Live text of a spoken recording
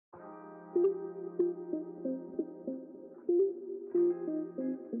The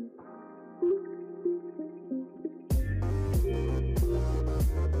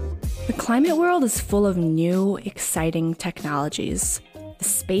climate world is full of new, exciting technologies. The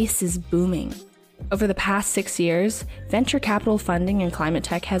space is booming. Over the past 6 years, venture capital funding in climate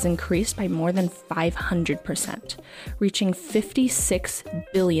tech has increased by more than 500%, reaching $56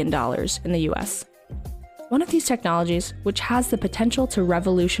 billion in the US. One of these technologies, which has the potential to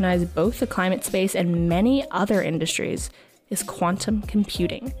revolutionize both the climate space and many other industries, is quantum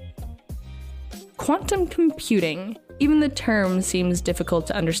computing. Quantum computing, even the term seems difficult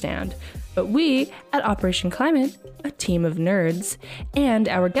to understand, but we at Operation Climate, a team of nerds, and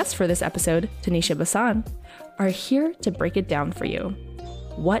our guest for this episode, Tanisha Bassan, are here to break it down for you.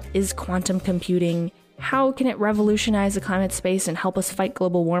 What is quantum computing? How can it revolutionize the climate space and help us fight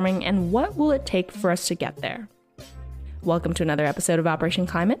global warming? And what will it take for us to get there? Welcome to another episode of Operation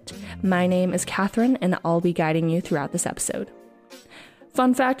Climate. My name is Catherine, and I'll be guiding you throughout this episode.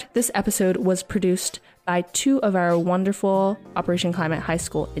 Fun fact, this episode was produced by two of our wonderful Operation Climate High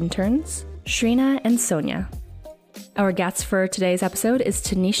School interns, Shrina and Sonia. Our guest for today's episode is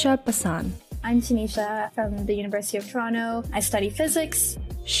Tanisha Bassan. I'm Tanisha from the University of Toronto. I study physics.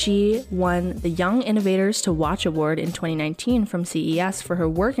 She won the Young Innovators to Watch Award in 2019 from CES for her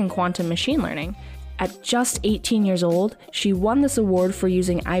work in quantum machine learning. At just 18 years old, she won this award for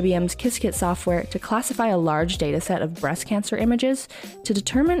using IBM's Qiskit software to classify a large dataset of breast cancer images to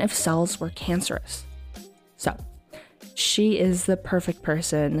determine if cells were cancerous. So, she is the perfect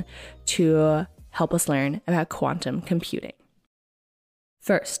person to help us learn about quantum computing.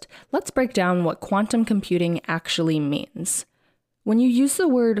 First, let's break down what quantum computing actually means. When you use the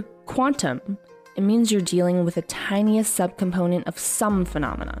word quantum, it means you're dealing with the tiniest subcomponent of some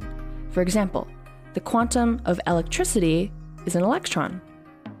phenomenon. For example, the quantum of electricity is an electron.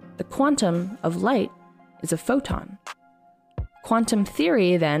 The quantum of light is a photon. Quantum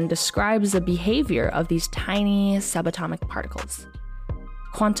theory then describes the behavior of these tiny subatomic particles.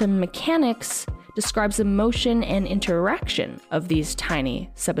 Quantum mechanics describes the motion and interaction of these tiny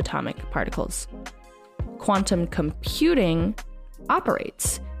subatomic particles. Quantum computing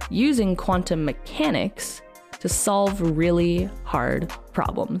operates using quantum mechanics to solve really hard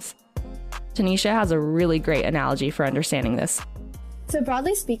problems. Tanisha has a really great analogy for understanding this. So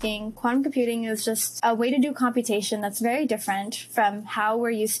broadly speaking, quantum computing is just a way to do computation that's very different from how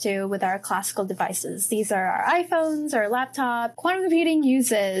we're used to with our classical devices. These are our iPhones, our laptop. Quantum computing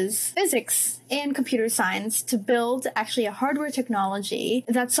uses physics and computer science to build actually a hardware technology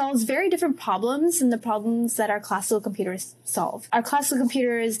that solves very different problems than the problems that our classical computers solve. Our classical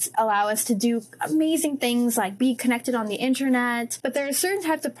computers allow us to do amazing things like be connected on the internet, but there are certain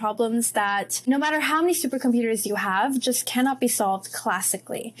types of problems that no matter how many supercomputers you have, just cannot be solved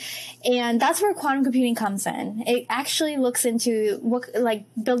classically. And that's where quantum computing comes in. It actually looks into like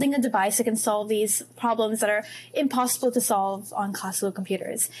building a device that can solve these problems that are impossible to solve on classical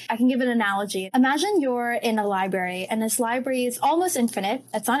computers. I can give an analogy. Imagine you're in a library, and this library is almost infinite.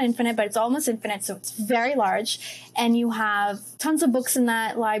 It's not infinite, but it's almost infinite, so it's very large. And you have tons of books in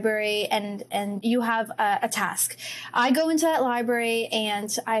that library, and you have a task. I go into that library,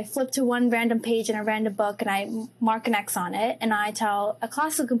 and I flip to one random page in a random book, and I mark an X on it, and I tell a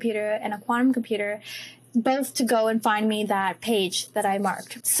classical computer and a quantum computer both to go and find me that page that I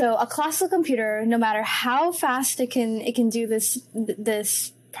marked. So a classical computer, no matter how fast it can do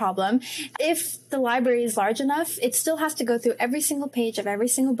this problem, if the library is large enough, it still has to go through every single page of every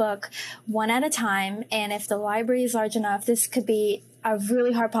single book one at a time. And if the library is large enough, this could be a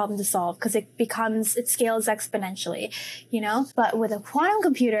really hard problem to solve because it scales exponentially, But with a quantum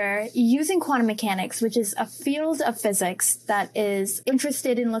computer, using quantum mechanics, which is a field of physics that is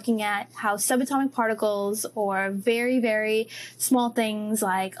interested in looking at how subatomic particles or very, very small things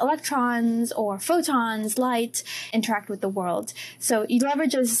like electrons or photons, light, interact with the world. So it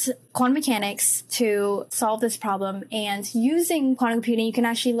leverages quantum mechanics to solve this problem. And using quantum computing, you can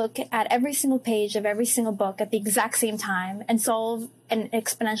actually look at every single page of every single book at the exact same time and solve an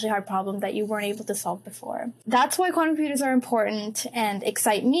exponentially hard problem that you weren't able to solve before. That's why quantum computers are important and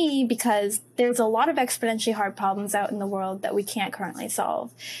excite me, because there's a lot of exponentially hard problems out in the world that we can't currently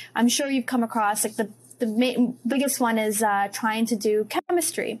solve. I'm sure you've come across the biggest one is trying to do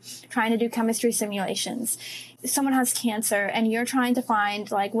chemistry simulations. Someone has cancer and you're trying to find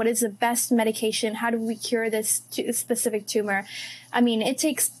what is the best medication? How do we cure this specific tumor? I mean, it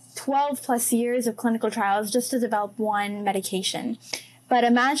takes 12 plus years of clinical trials just to develop one medication. But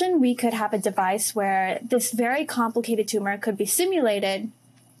imagine we could have a device where this very complicated tumor could be simulated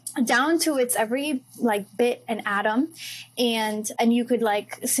down to its every like bit and atom, and you could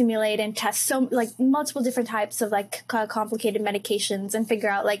like simulate and test so like multiple different types of like complicated medications and figure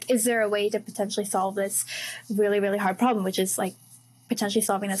out like, is there a way to potentially solve this really, really hard problem, which is like potentially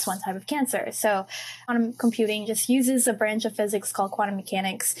solving this one type of cancer. So quantum computing just uses a branch of physics called quantum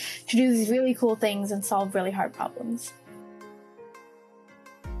mechanics to do these really cool things and solve really hard problems.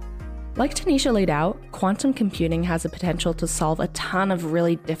 Like Tanisha laid out, quantum computing has the potential to solve a ton of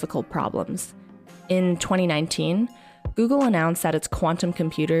really difficult problems. In 2019, Google announced that its quantum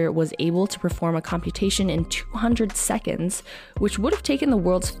computer was able to perform a computation in 200 seconds, which would have taken the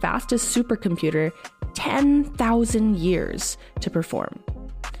world's fastest supercomputer 10,000 years to perform.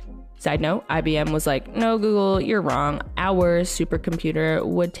 Side note, IBM was like, no, Google, you're wrong. Our supercomputer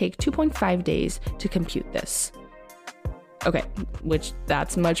would take 2.5 days to compute this. Okay, which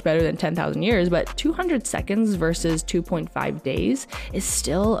that's much better than 10,000 years, but 200 seconds versus 2.5 days is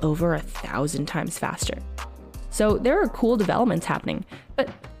still over 1,000 times faster. So there are cool developments happening, but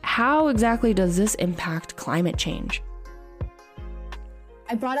how exactly does this impact climate change?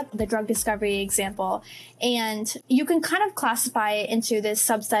 I brought up the drug discovery example, and you can kind of classify it into this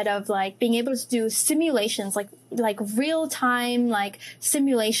subset of like being able to do simulations, like real time, like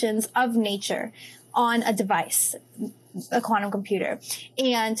simulations of nature on a device, a quantum computer.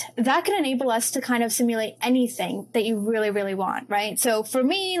 And that can enable us to kind of simulate anything that you really, really want, right? So for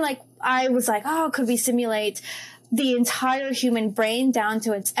me, like I was like, oh, could we simulate the entire human brain down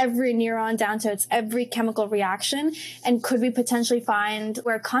to its every neuron, down to its every chemical reaction? And could we potentially find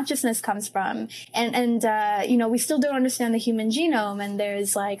where consciousness comes from? And you know, we still don't understand the human genome, and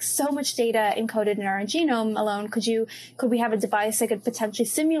there's like so much data encoded in our genome alone. Could we have a device that could potentially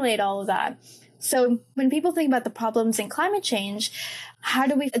simulate all of that? So when people think about the problems in climate change, how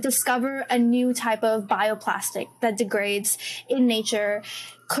do we discover a new type of bioplastic that degrades in nature?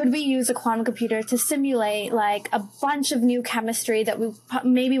 Could we use a quantum computer to simulate like a bunch of new chemistry that we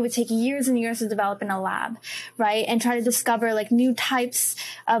maybe would take years and years to develop in a lab, right? And try to discover like new types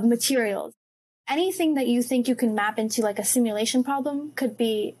of materials. Anything that you think you can map into like a simulation problem could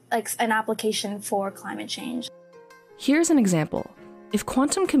be like an application for climate change. Here's an example. If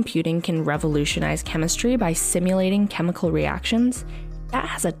quantum computing can revolutionize chemistry by simulating chemical reactions, that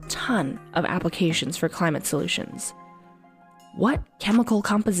has a ton of applications for climate solutions. What chemical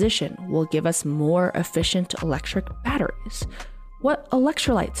composition will give us more efficient electric batteries? What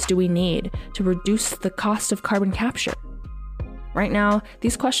electrolytes do we need to reduce the cost of carbon capture? Right now,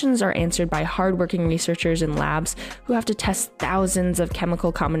 these questions are answered by hardworking researchers in labs who have to test thousands of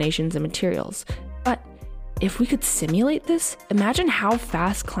chemical combinations and materials. But if we could simulate this, imagine how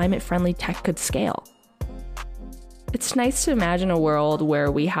fast climate-friendly tech could scale. It's nice to imagine a world where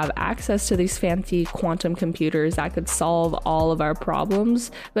we have access to these fancy quantum computers that could solve all of our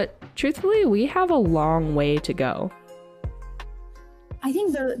problems, but truthfully, we have a long way to go. I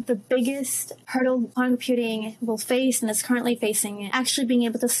think the biggest hurdle quantum computing will face and is currently facing is actually being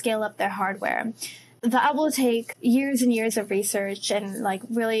able to scale up their hardware. That will take years and years of research and like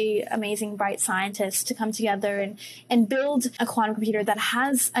really amazing, bright scientists to come together and build a quantum computer that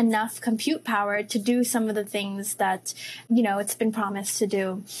has enough compute power to do some of the things that, you know, it's been promised to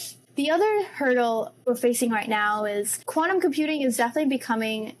do. The other hurdle we're facing right now is quantum computing is definitely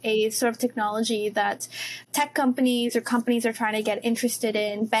becoming a sort of technology that tech companies or companies are trying to get interested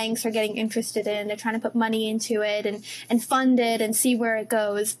in, banks are getting interested in, they're trying to put money into it and fund it and see where it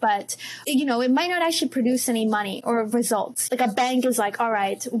goes. But, you know, it might not actually produce any money or results. Like a bank is like, all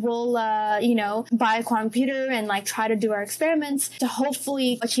right, we'll, you know, buy a quantum computer and like try to do our experiments to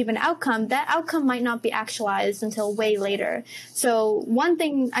hopefully achieve an outcome. That outcome might not be actualized until way later. So one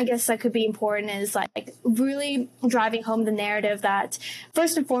thing I guess that could be important is like really driving home the narrative that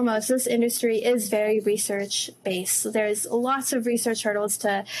first and foremost, this industry is very research based. So there's lots of research hurdles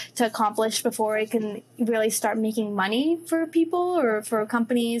to accomplish before it can really start making money for people or for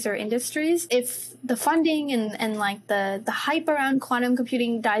companies or industries. If the funding and like the hype around quantum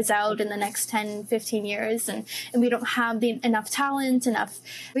computing dies out in the next 10, 15 years and we don't have enough talent, enough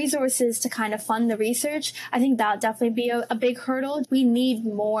resources to kind of fund the research, I think that'll definitely be a big hurdle. We need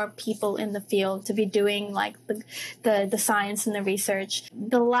more people in the field to be doing like the science and the research.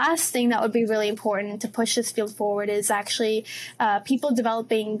 The last thing that would be really important to push this field forward is actually people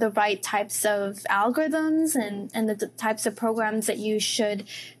developing the right types of algorithms and the types of programs that you should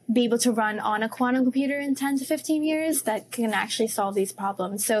be able to run on a quantum computer in 10 to 15 years that can actually solve these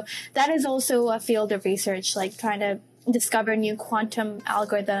problems. So that is also a field of research, like trying to discover new quantum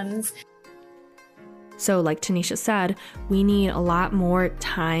algorithms. So like Tanisha said, we need a lot more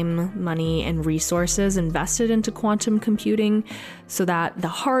time, money, and resources invested into quantum computing so that the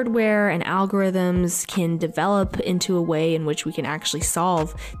hardware and algorithms can develop into a way in which we can actually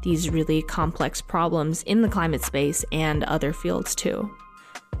solve these really complex problems in the climate space and other fields too.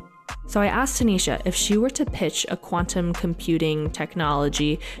 So I asked Tanisha if she were to pitch a quantum computing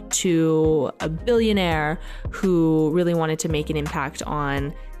technology to a billionaire who really wanted to make an impact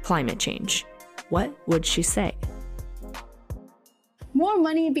on climate change, what would she say? More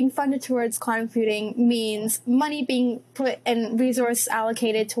money being funded towards quantum computing means money being put and resource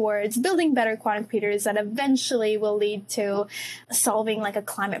allocated towards building better quantum computers that eventually will lead to solving like a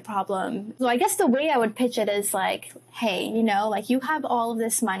climate problem. So I guess the way I would pitch it is like, hey, like you have all of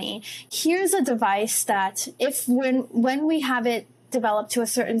this money. Here's a device that when we have it develop to a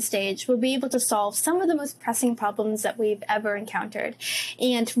certain stage, we'll be able to solve some of the most pressing problems that we've ever encountered.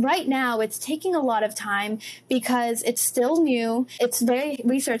 And right now, it's taking a lot of time because it's still new, it's very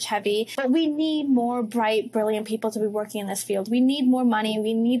research heavy, but we need more bright, brilliant people to be working in this field. We need more money,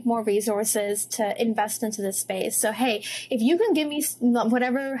 we need more resources to invest into this space. So hey, if you can give me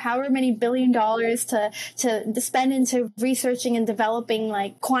however many $1 billion to spend into researching and developing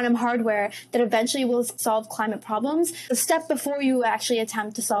like quantum hardware that eventually will solve climate problems, the step before you actually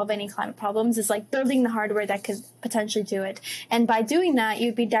attempt to solve any climate problems is like building the hardware that could potentially do it. And by doing that,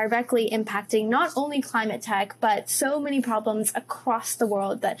 you'd be directly impacting not only climate tech, but so many problems across the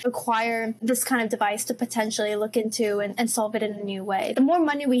world that require this kind of device to potentially look into and solve it in a new way. The more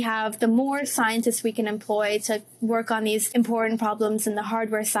money we have, the more scientists we can employ to work on these important problems in the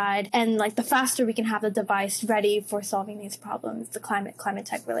hardware side, and like the faster we can have the device ready for solving these problems, the climate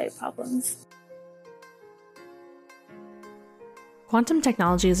tech related problems. Quantum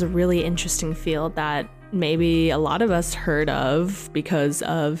technology is a really interesting field that maybe a lot of us heard of because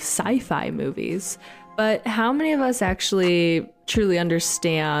of sci-fi movies. But how many of us actually truly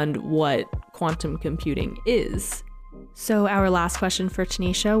understand what quantum computing is? So our last question for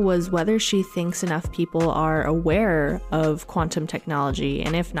Tanisha was whether she thinks enough people are aware of quantum technology,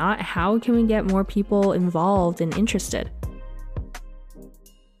 and if not, how can we get more people involved and interested?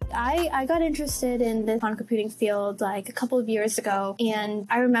 I got interested in the quantum computing field like a couple of years ago, and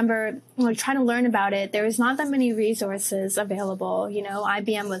I remember trying to learn about it. There was not that many resources available.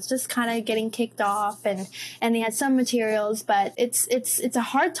 IBM was just kind of getting kicked off, and they had some materials, but it's a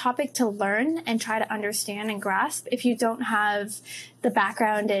hard topic to learn and try to understand and grasp if you don't have the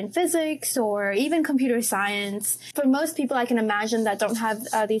background in physics or even computer science. For most people, I can imagine that don't have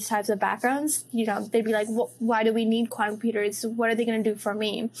these types of backgrounds, they'd be like, why do we need quantum computers? What are they going to do for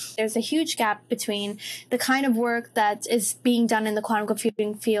me? There's a huge gap between the kind of work that is being done in the quantum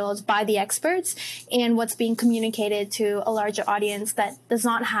computing field by the experts and what's being communicated to a larger audience that does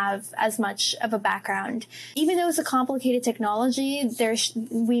not have as much of a background. Even though it's a complicated technology,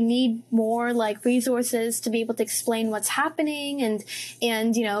 we need more like resources to be able to explain what's happening, and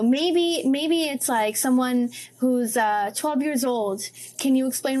maybe it's like someone who's 12 years old. Can you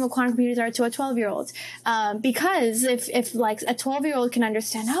explain what quantum computers are to a 12-year-old? Because if like a 12-year-old can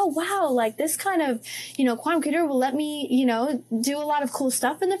understand, oh wow, like this kind of quantum computer will let me do a lot of cool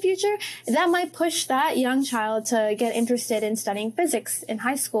stuff in the future, that might push that young child to get interested in studying physics in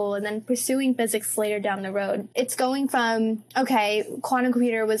high school and then pursuing physics later down the road. It's going from, okay, quantum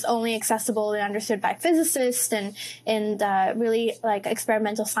computer was only accessible and understood by physicists and really like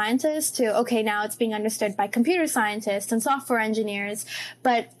experimental scientists to, okay, now it's being understood by computer scientists and software engineers.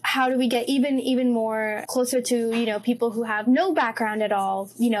 But how do we get even more closer to people who have no background at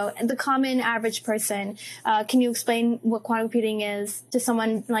all, the common average person? Can you explain what quantum computing is to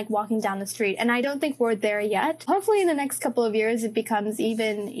someone like walking down the street? And I don't think we're there yet. Hopefully in the next couple of years it becomes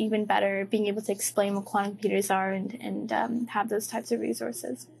even better, being able to explain what quantum computers are and have those types of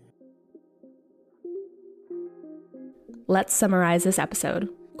resources. Let's summarize this episode.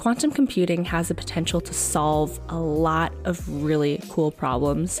 Quantum computing has the potential to solve a lot of really cool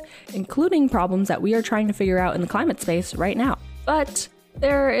problems, including problems that we are trying to figure out in the climate space right now. But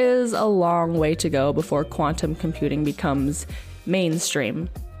there is a long way to go before quantum computing becomes mainstream.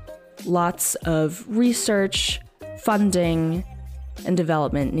 Lots of research, funding, and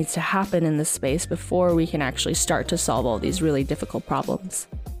development needs to happen in this space before we can actually start to solve all these really difficult problems.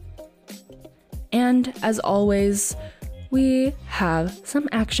 And as always, we have some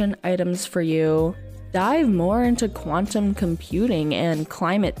action items for you. Dive more into quantum computing and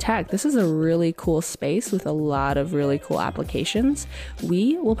climate tech. This is a really cool space with a lot of really cool applications.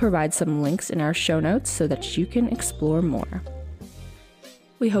 We will provide some links in our show notes so that you can explore more.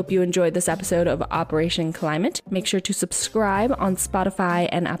 We hope you enjoyed this episode of Operation Climate. Make sure to subscribe on Spotify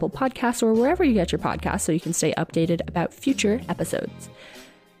and Apple Podcasts or wherever you get your podcasts so you can stay updated about future episodes.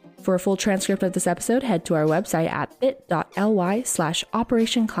 For a full transcript of this episode, head to our website at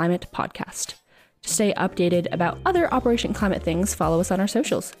bit.ly/Operation Climate Podcast. To stay updated about other Operation Climate things, follow us on our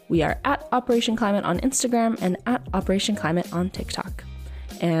socials. We are at Operation Climate on Instagram and at Operation Climate on TikTok.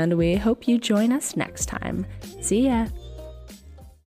 And we hope you join us next time. See ya!